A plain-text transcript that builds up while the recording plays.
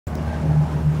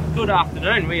good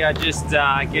afternoon. We are just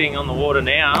getting on the water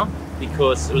now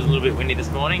because it was a little bit windy this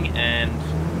morning and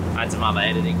I had some other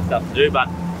editing stuff to do, but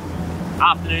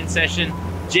afternoon session,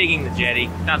 jigging the jetty,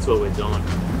 that's what we're doing.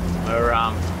 We're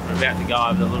about to go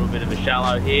over a little bit of a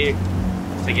shallow here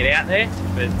to get out there,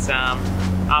 but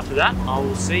after that I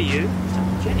will see you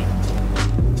at the jetty.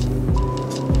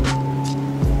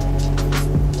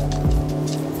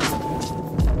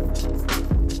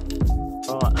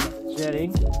 Right,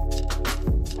 jetty.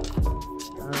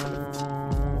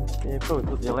 Yeah, probably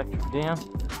put the electric down.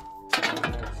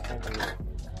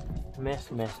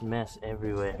 Mess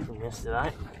everywhere from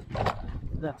yesterday.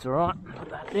 That's alright, put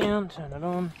that down, turn it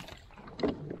on.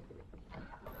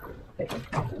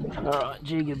 Alright,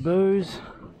 jig of booze.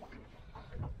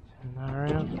 Turn that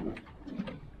around.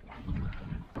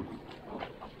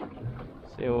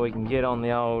 See what we can get on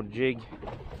the old jig.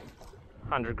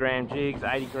 100 gram jigs,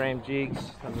 80 gram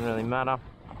jigs, doesn't really matter.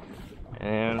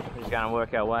 And we're just going to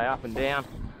work our way up and down.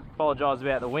 Apologise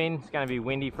about the wind, it's going to be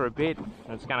windy for a bit. And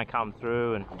it's going to come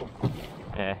through and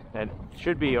yeah, it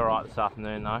should be alright this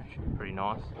afternoon though, should be pretty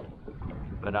nice.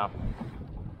 But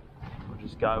we'll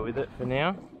just go with it for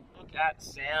now. Look at that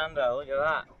sounder, look at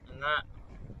that, and that.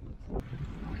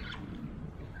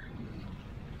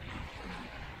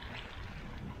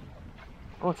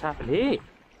 What's happened here?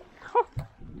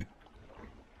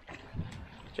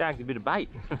 Jagged a bit of bait.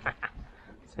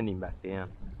 Send him back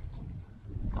down.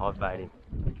 I've bait him.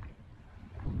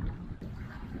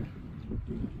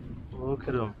 Look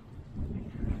at him.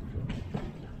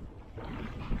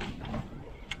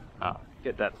 Oh,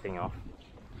 get that thing off.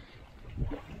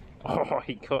 Oh,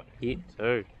 he got hit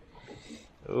too.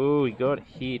 Oh, he got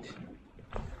hit.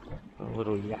 A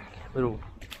little yak, little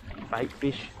bait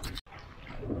fish.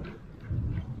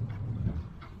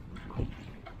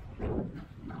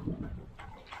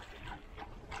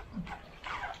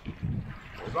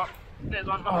 There's one. There's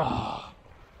one. Oh,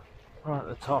 right at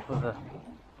the top of the.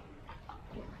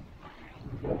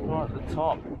 Right at the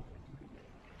top.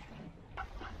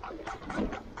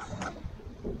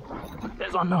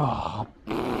 There's one. Oh,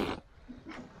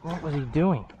 what was he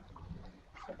doing?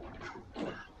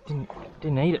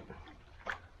 Didn't eat it.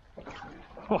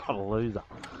 What a loser.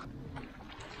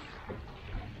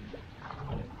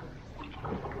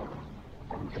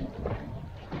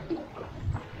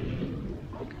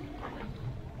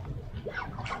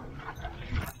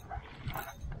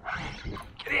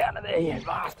 Get out of there, you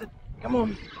bastard. Come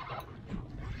on.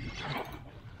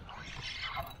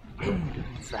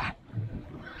 What's that?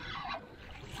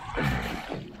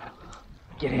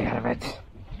 Get out of it.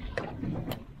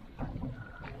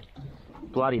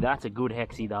 Bloody, that's a good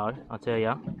hexie though, I tell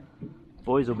ya.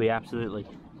 Boys will be absolutely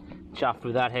chuffed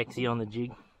with that hexie on the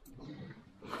jig.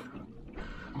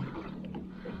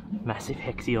 Massive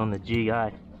hexie on the jig, eh?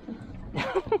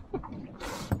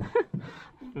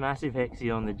 Massive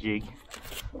hexie on the jig.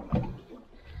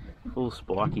 Full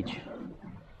spikage.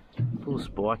 Full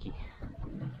spiky.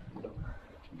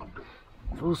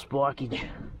 Full spikage.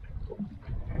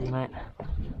 Ready, mate?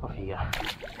 Off you go.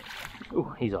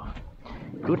 Ooh, he's off.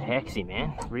 Good hexie,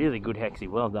 man. Really good hexie.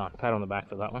 Well done. Pat on the back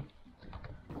for that one.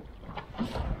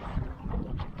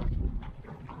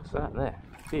 What's that there?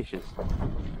 Fishes.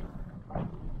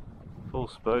 Full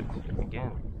spooked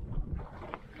again.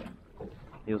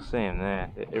 You'll see them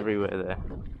there. They're everywhere there.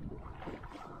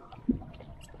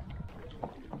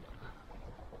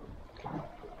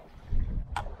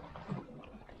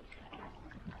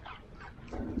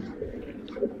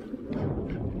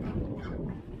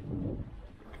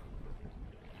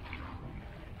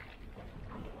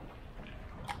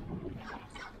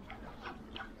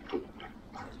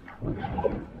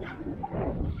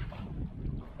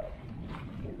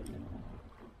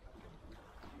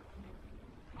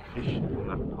 Fish in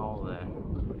that hole there.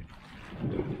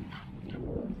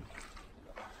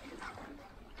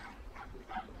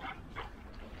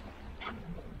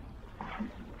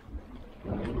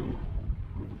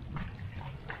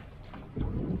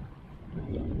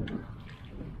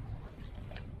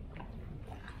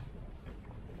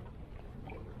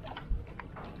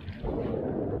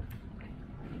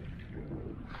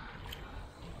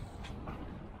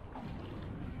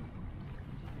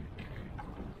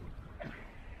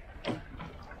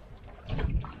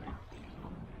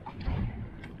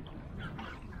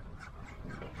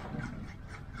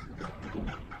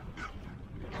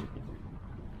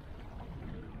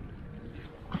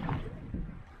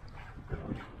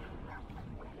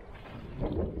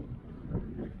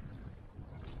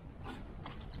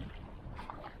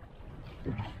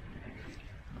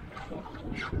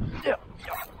 Yep.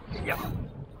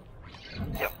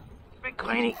 Big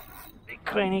cleanie.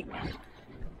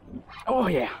 Oh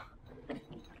yeah.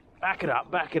 Back it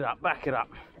up, back it up, back it up.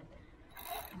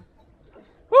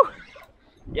 Woo!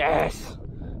 Yes!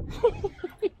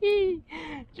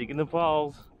 Jigging the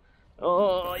poles.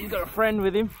 Oh, he's got a friend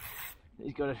with him.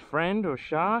 He's got a friend or a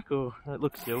shark, or it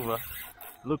looks silver.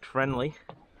 It looked friendly.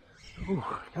 Ooh,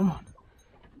 come on.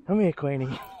 Come here,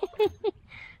 Queenie.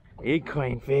 Big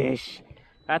queen fish.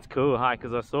 That's cool, hey,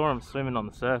 because I saw him swimming on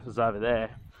the surface over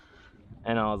there.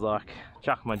 And I was like,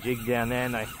 chuck my jig down there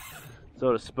and they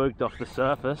sort of spooked off the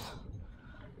surface.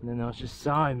 And then there was just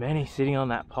so many sitting on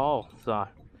that pole. So,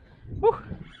 whew,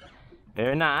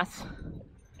 very nice.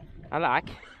 I like.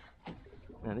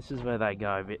 Now this is where they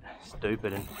go a bit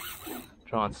stupid and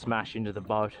try and smash into the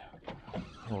boat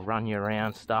or run you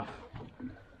around stuff.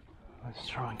 Let's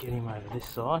try and get him over this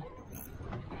side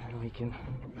and we can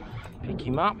pick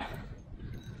him up.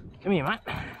 Come here, mate.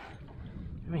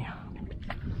 Come here.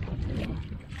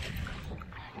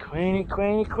 Queenie,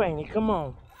 Queenie, Queenie, come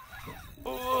on.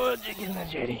 Oh, jigging the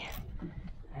jetty.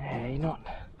 Yeah,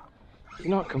 you're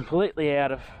not completely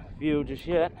out of view just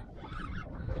yet.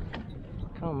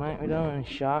 Come on, mate, we don't want any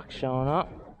sharks showing up.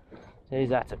 Geez,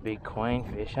 that's a big queen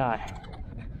fish, eh?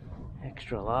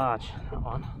 Extra large, that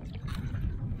one.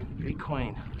 Big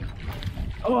queen.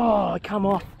 Oh, come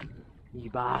off, you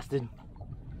bastard.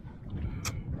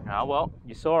 Oh well,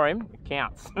 you saw him, it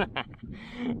counts.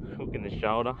 Hook in the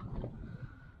shoulder.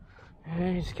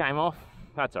 Yeah, he just came off.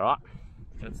 That's alright.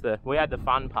 We had the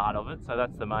fun part of it, so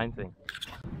that's the main thing.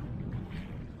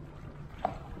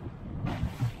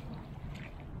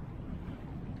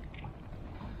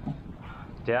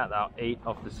 Doubt they'll eat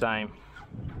off the same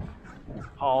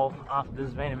hole after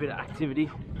there's been a bit of activity.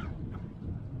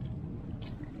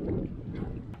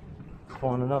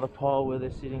 Find another pole where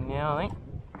they're sitting now, I think.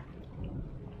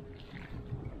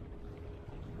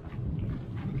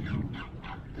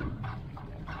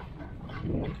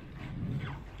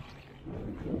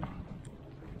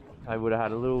 They would have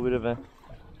had a little bit of an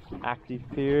active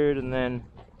period and then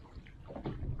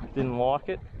didn't like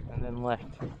it and then left.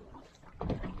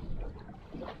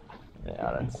 Yeah,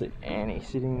 I don't see any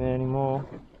sitting there anymore.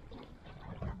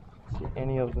 I don't see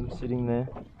any of them sitting there.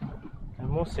 And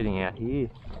more sitting out here.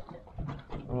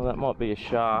 Well, that might be a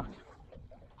shark.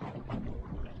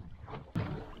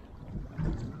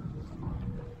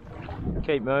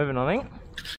 Keep moving, I think.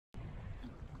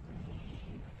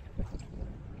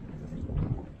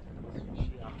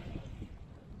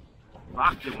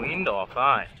 Fuck the wind off,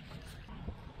 eh?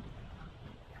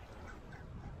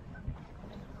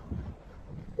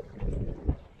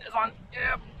 There's one,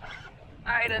 yep,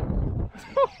 ate it.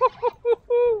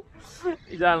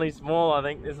 He's only small, I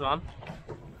think, this one.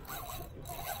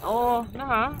 Oh, no.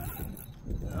 I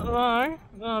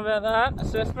don't know about that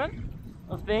assessment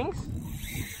of things.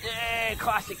 Yeah,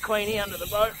 classic Queenie under the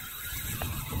boat.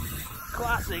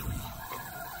 Classic.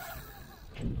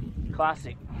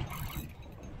 Classic.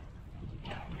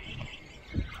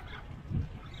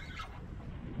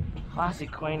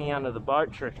 Classic Queenie under the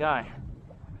boat trick, eh?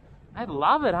 They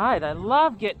love it, eh? They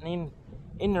love getting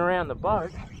in and around the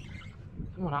boat.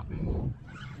 Come on up.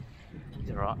 He's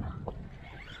alright.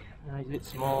 No, he's a bit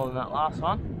smaller than that last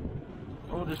one.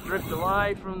 We'll just drift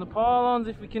away from the pylons.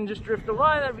 If we can just drift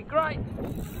away, that'd be great.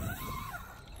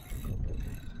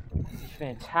 This is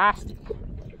fantastic.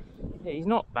 Yeah, he's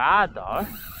not bad though.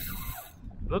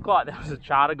 Looked like there was a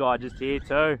charter guy just here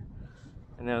too.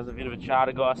 And there was a bit of a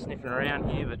charter guy sniffing around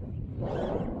here, but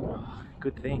oh,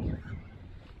 good thing.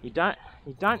 You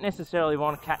don't necessarily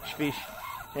want to catch fish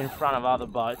in front of other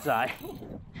boats, eh?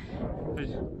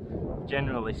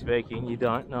 Generally speaking, you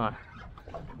don't, no.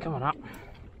 Come on up.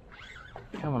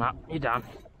 Come on up, you're done.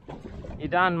 You're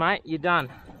done, mate, you're done.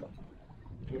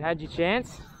 You had your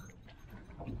chance.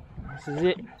 This is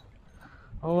it.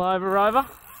 All over, Rover.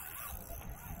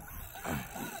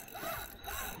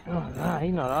 Oh no,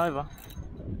 he's not over.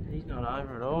 He's not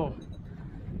over at all.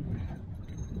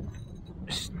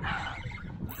 It's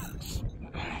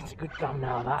a good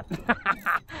thumbnail,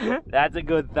 that. That's a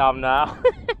good thumbnail.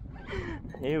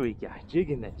 Here we go,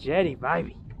 jigging the jetty,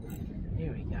 baby.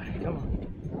 Here we go, come on.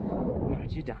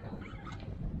 Alright, you done.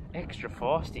 Extra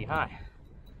feisty, hey?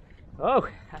 Oh,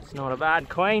 that's not a bad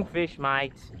queen fish,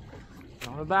 mate.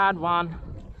 Not a bad one.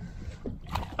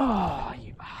 Oh,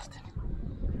 you bastard.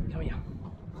 Come here.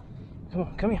 Come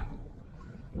on, come here.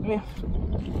 Come here. Come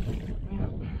here.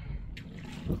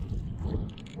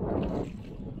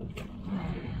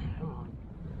 Come on.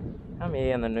 Come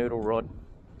here on the noodle rod.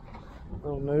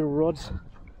 Little noodle rods.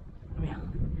 Come here.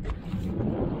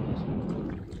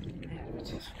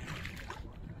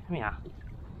 Come here.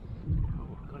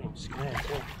 Oh, got him square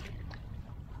too.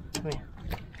 Come here.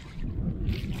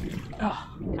 Oh,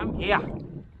 come here. God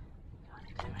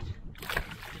damn it.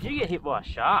 Did you get hit by a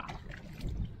shark?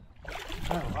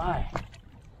 No way.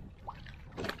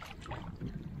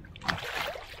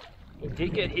 You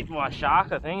did get hit by a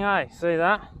shark, I think, hey? See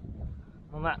that?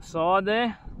 On that side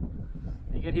there?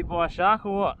 Did you get hit by a shark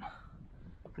or what?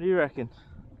 What do you reckon?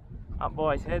 Up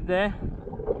by his head there.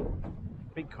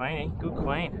 Big queenie, good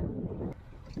queen.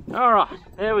 Alright,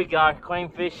 there we go, queen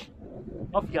fish.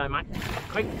 Off you go, mate.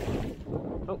 Quick.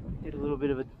 Oh, did a little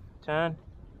bit of a turn.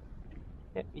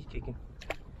 Yep, he's kicking.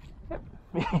 Yep.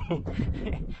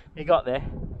 He got there.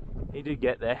 He did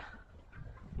get there.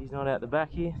 He's not out the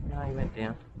back here. No, he went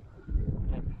down.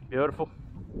 Yep, beautiful.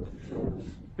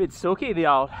 Bit sooky, the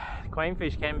old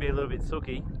queenfish can be a little bit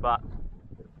sooky, but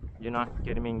you know,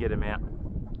 get him in, get him out.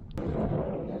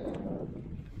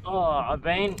 Oh,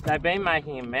 they've been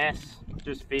making a mess,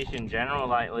 just fish in general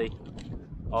lately,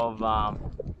 of the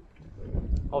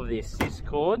assist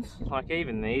cords. Like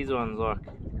even these ones, like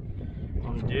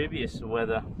I'm dubious of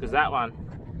whether, because that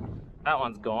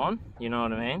one's gone. You know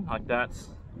what I mean? Like that's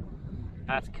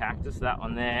cactus. That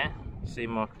one there. You see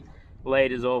my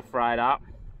leader's all frayed up.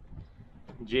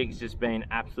 Jig's just been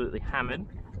absolutely hammered.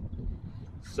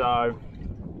 So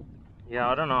yeah,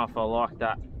 I don't know if I like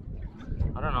that.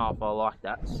 I don't know if I like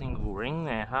that single ring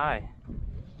there, hey.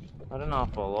 I don't know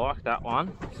if I like that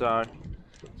one. So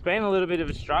it's been a little bit of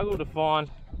a struggle to find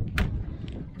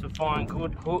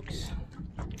good hooks,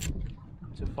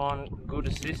 to find good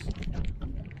assist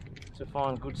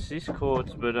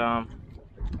cords, but yeah,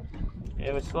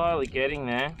 we're slowly getting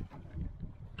there.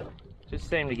 Just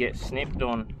seem to get snipped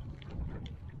on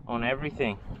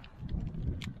everything.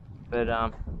 But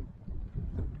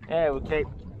yeah, we'll keep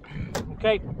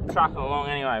trucking along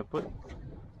anyway.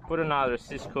 Put another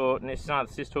assist cord and another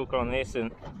assist hook on this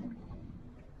and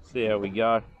see how we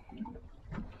go.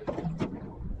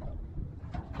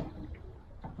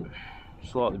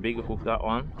 Slightly bigger hook, that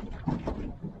one.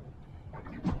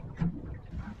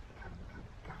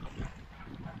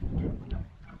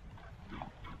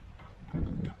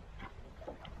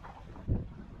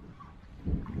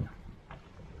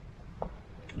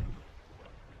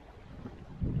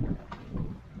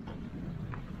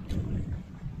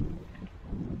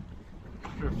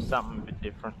 Something a bit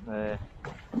different there.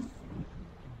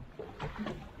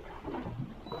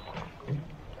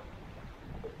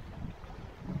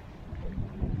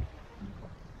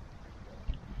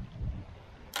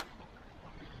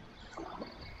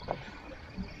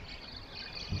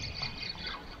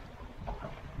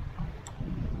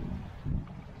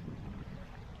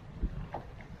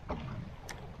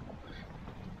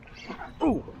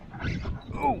 Oh,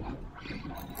 oh,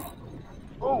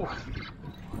 oh,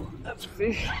 that's a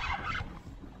fish.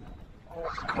 Oh,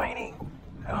 it's a queenie.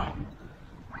 Oh.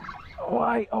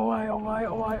 Away, away, away,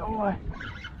 away, away.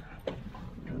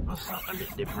 Oh, something a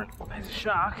bit different. There's a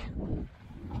shark.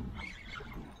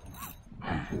 Oh,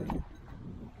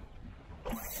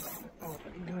 what do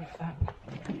you do with that?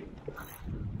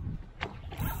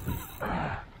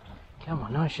 Come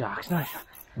on, no sharks, no shark,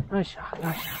 no shark,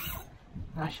 no shark.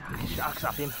 No shark, shark's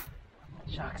up him.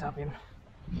 Shark's up him.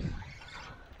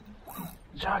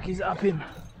 Shark is up him.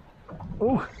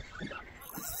 Oh.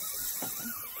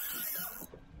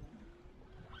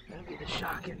 That'll be the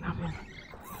shark getting up him.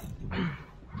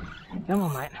 Come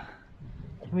on, mate.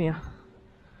 Come here.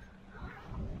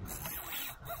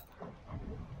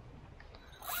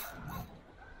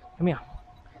 Come here.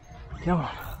 Come on.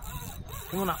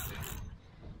 Come on up.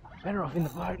 Better off in the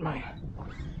boat, mate.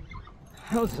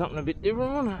 That was something a bit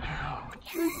different, wasn't it? Oh,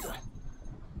 Jesus.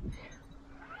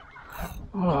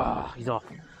 Oh, he's off.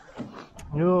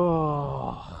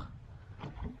 Oh,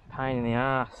 pain in the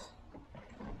ass.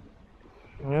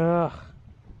 Oh.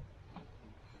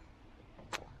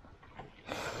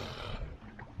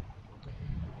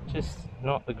 Just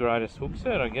not the greatest hook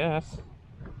set, I guess.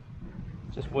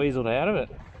 Just weaseled out of it.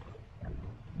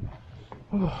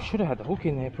 Oh, should have had the hook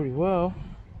in there pretty well.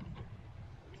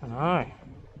 I know.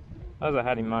 As I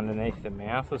had him underneath the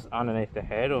mouth, or underneath the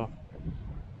head or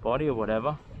body or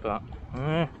whatever, but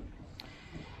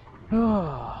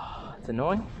oh, it's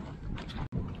annoying.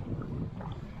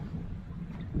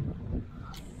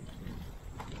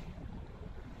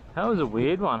 That was a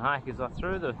weird one, hey, because I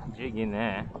threw the jig in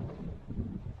there.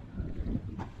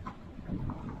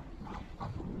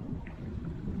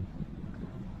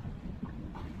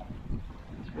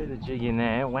 Threw the jig in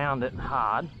there, wound it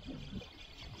hard.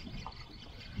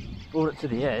 Brought it to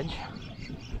the edge,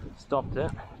 stopped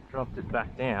it, dropped it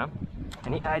back down,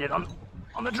 and he ate it on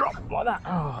the drop like that.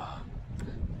 Oh,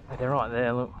 they're right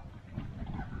there, look.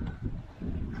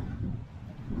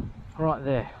 Right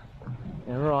there.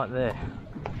 They're right there.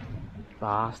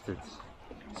 Bastards.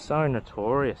 So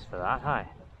notorious for that, hey?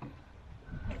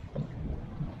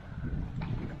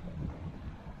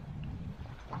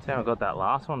 That's how I got that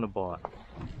last one to bite.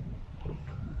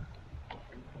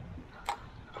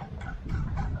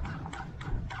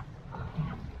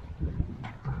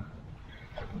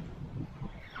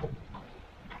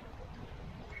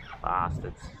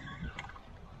 Bastards.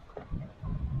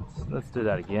 Let's do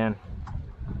that again.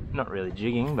 Not really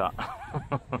jigging, but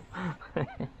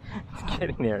it's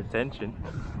getting their attention.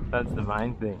 That's the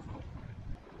main thing.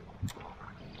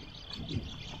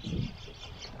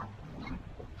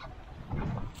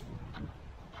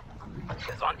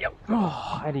 There's one, yep. Oh,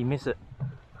 how'd he miss it?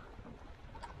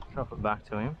 Drop it back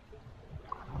to him.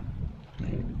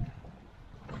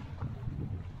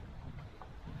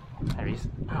 There he is.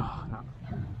 Oh, no.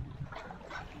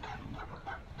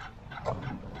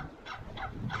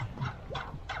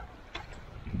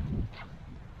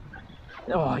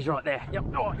 Oh, he's right there. Yep.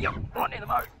 Oh, yep. Right near the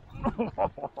boat.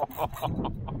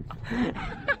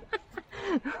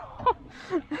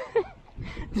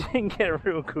 Didn't get a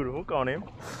real good hook on him.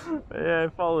 Yeah,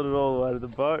 followed it all the way to the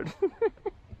boat.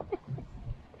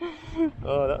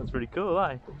 Oh, that was pretty cool,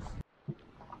 eh?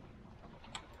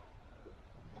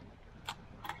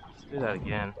 Let's do that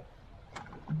again.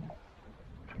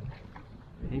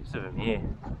 Heaps of them here.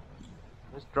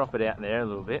 Just drop it out there a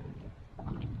little bit.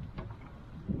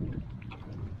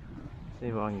 See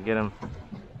if I can get them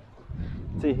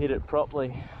to hit it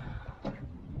properly.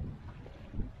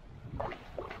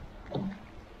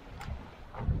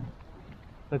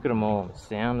 Look at them all, the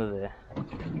sound of there.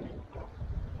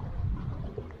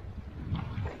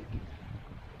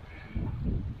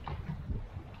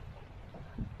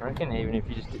 I reckon even if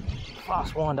you just did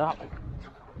fast wind up.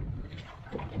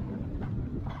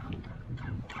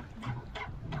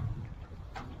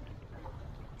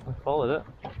 I followed it.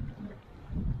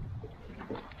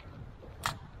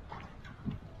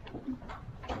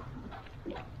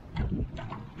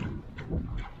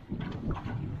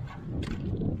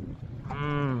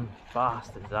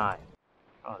 Bastards, eh?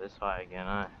 Oh, this way again,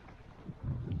 eh?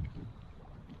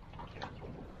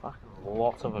 Fucking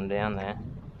lots of them down there.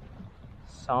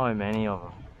 So many of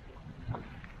them.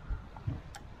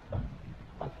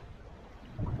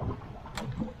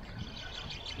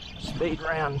 Speed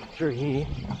round through here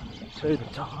to the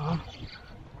time.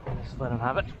 Just let them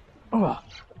have it. Oh,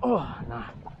 oh no.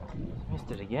 Missed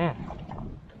it again.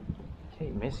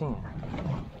 Keep missing it.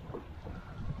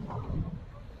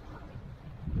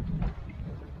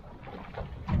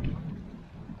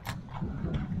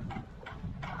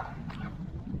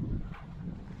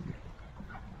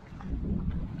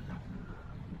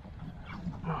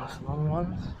 Nice long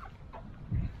ones.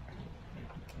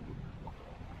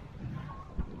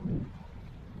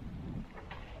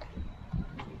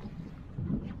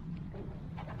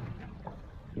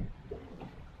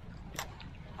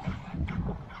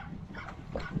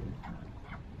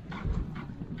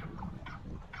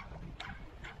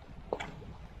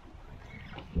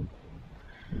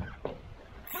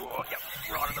 Oh, yep,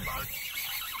 right in the boat.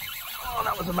 Oh,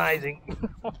 that was amazing.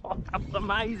 That was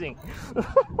amazing.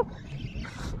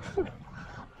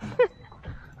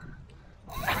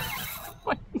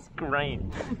 He's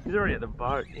green. He's already at the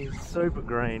boat. He's super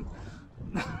green.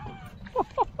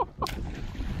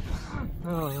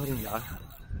 Oh, let him go.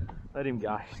 Let him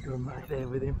go. He's got a mate there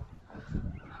with him.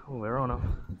 Oh, we're on him.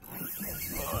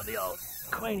 Oh, the old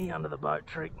Queenie under the boat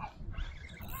trick.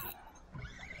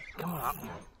 Come on up.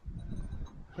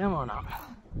 Come on up.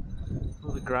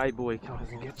 Well, the grey boy comes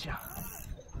and gets you.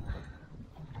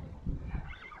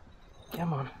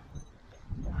 Come on.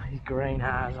 He's green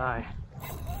as, eh?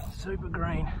 Super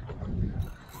green.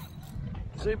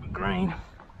 Super green.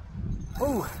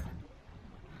 Oh!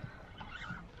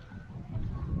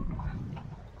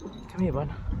 Come here, bud.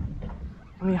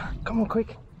 Come here. Come on,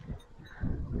 quick.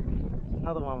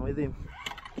 Another one with him.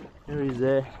 There he is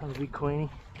there. Another big Queenie.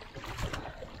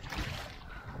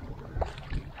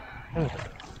 Come here.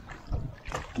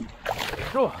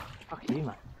 Oh, fuck you,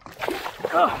 mate.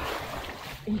 Oh!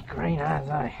 He's green as,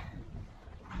 eh?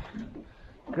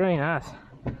 Green as.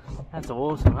 That's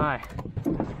awesome, eh?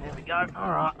 There we go.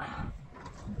 Alright.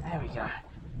 There we go.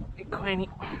 Big Queenie.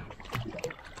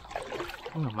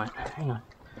 Hang on, mate. Hang on.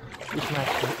 Just make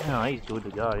sure. Oh, he's good to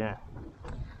go, yeah.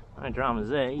 No dramas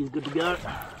there. He's good to go.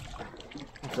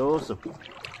 That's awesome.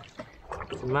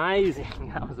 It's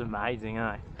amazing. That was amazing,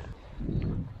 eh?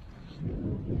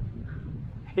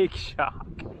 Big shark.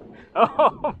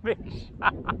 Oh, big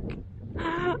shark.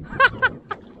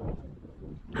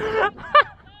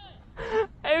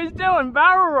 He was doing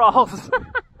barrel rolls.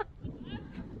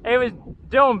 He was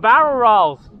doing barrel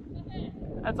rolls.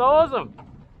 That's awesome.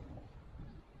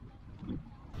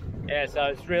 Yeah, so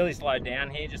it's really slowed down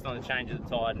here just on the change of the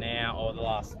tide now, or the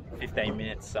last 15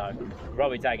 minutes. So we'll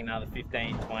probably take another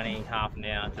 15, 20, half an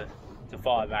hour to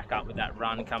fire back up with that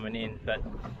run coming in. But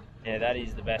yeah, that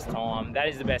is the best time. That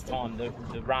is the best time. The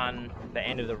run, the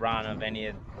end of the run of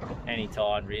any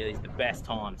tide really is the best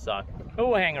time. So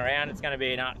we'll hang around. It's going to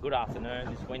be a good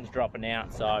afternoon. This wind's dropping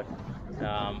out, so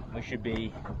we should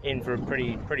be in for a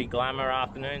pretty glamour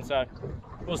afternoon. So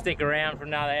we'll stick around for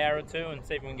another hour or two and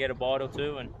see if we can get a bite or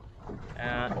two. And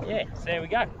yeah, so there we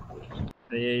go.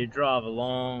 So yeah, you drive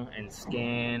along and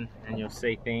scan, and you'll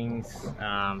see things,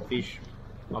 fish,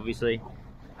 obviously.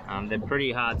 They're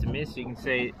pretty hard to miss. You can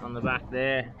see on the back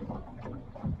there,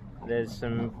 there's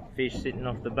some fish sitting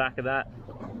off the back of that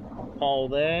hole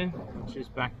there,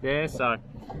 just back there. So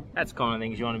that's the kind of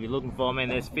things you want to be looking for. I mean,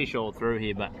 there's fish all through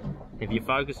here, but if you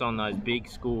focus on those big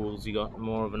schools, you got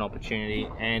more of an opportunity,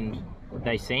 and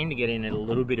they seem to get in a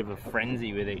little bit of a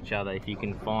frenzy with each other if you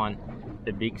can find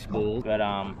the big schools. But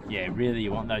yeah, really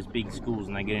you want those big schools,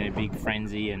 and they get in a big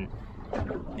frenzy, and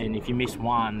if you miss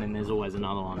one, then there's always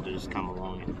another one to just come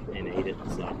along and eat it.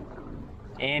 So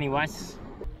anyways,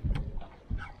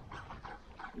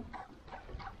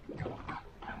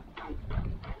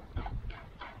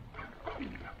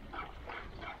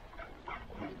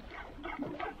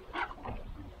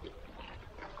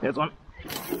 there's one.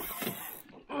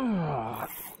 Oh,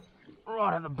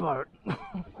 right at the boat.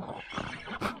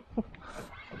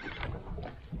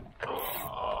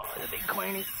 Oh, there's a big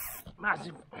queenie.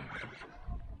 Massive.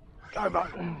 Go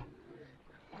boat.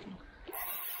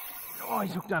 Oh,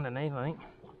 he's hooked underneath, I think.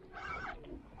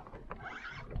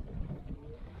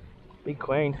 Big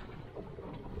queen.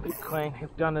 Big queen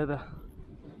hooked under the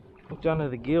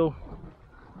gill.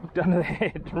 Hooked under the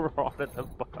head right at the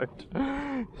boat.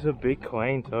 It's a big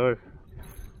queen too.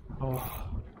 Oh.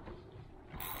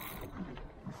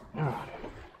 Oh.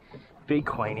 Big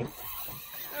queenie.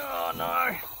 Oh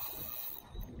no.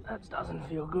 That doesn't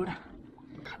feel good.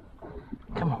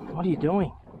 Come on, what are you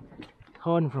doing?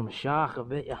 Hiding from a shark, I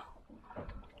bet you.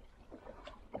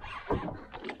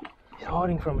 He's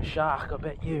hiding from a shark, I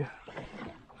bet you.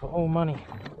 For all money.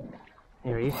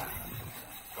 There he is.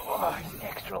 Oh, he's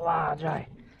extra large, eh?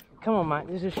 Come on, mate,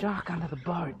 there's a shark under the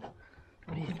boat.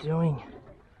 What are you doing?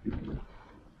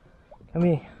 Come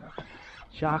here.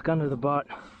 Shark under the boat.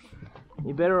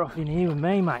 You're better off in here with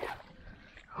me, mate.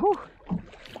 Whew.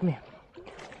 Come here.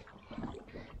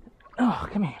 Oh,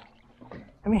 come here.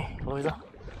 Come here, loser.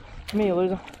 Come here,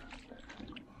 loser.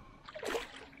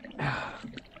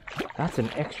 That's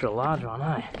an extra large one,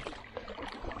 eh?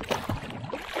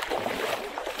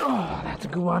 Oh, that's a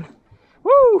good one.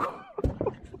 Woo!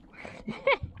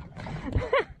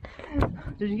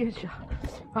 Did you get shot?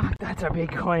 Fuck, that's a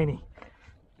big queenie.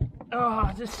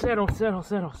 Oh, just settle.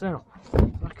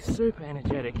 Like super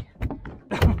energetic.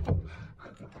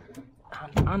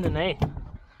 Underneath.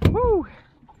 Woo!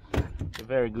 It's a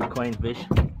very good queen fish.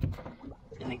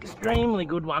 An extremely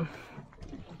good one.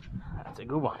 That's a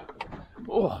good one.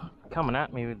 Oh, coming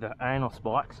at me with the anal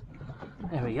spikes.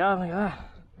 There we go, look at that.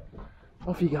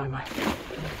 Off you go, mate.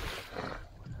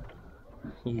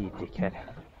 You dickhead.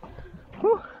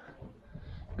 Woo.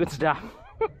 Good stuff.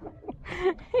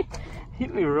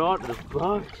 Hit me right with the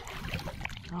boat.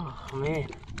 Oh man.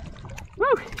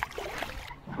 Woo!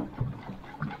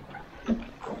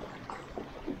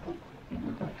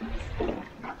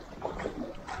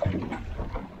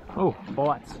 Oh,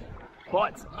 bites.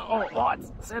 Bites. Oh,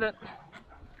 bites. Said it.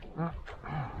 Oh,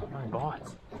 no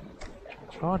bites.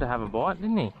 Tried to have a bite,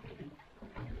 didn't he?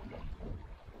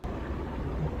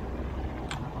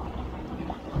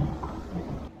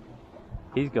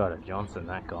 He's got a Johnson,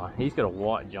 that guy. He's got a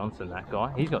white Johnson, that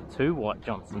guy. He's got two white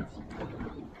Johnsons.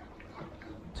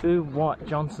 Two white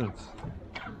Johnsons.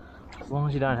 As long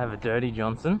as you don't have a dirty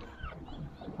Johnson.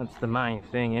 That's the main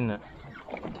thing, isn't it?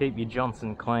 Keep your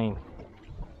Johnson clean.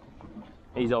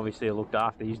 He's obviously looked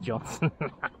after his Johnson.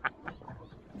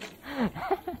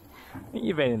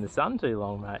 You've been in the sun too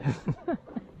long, mate.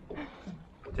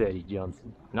 Dirty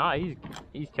Johnson. No,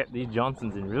 he's kept these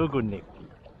Johnsons in real good nick.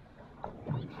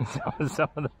 Some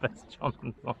of the best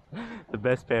Johnsons, the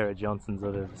best pair of Johnsons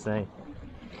I've ever seen.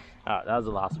 Alright, that was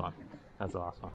the last one.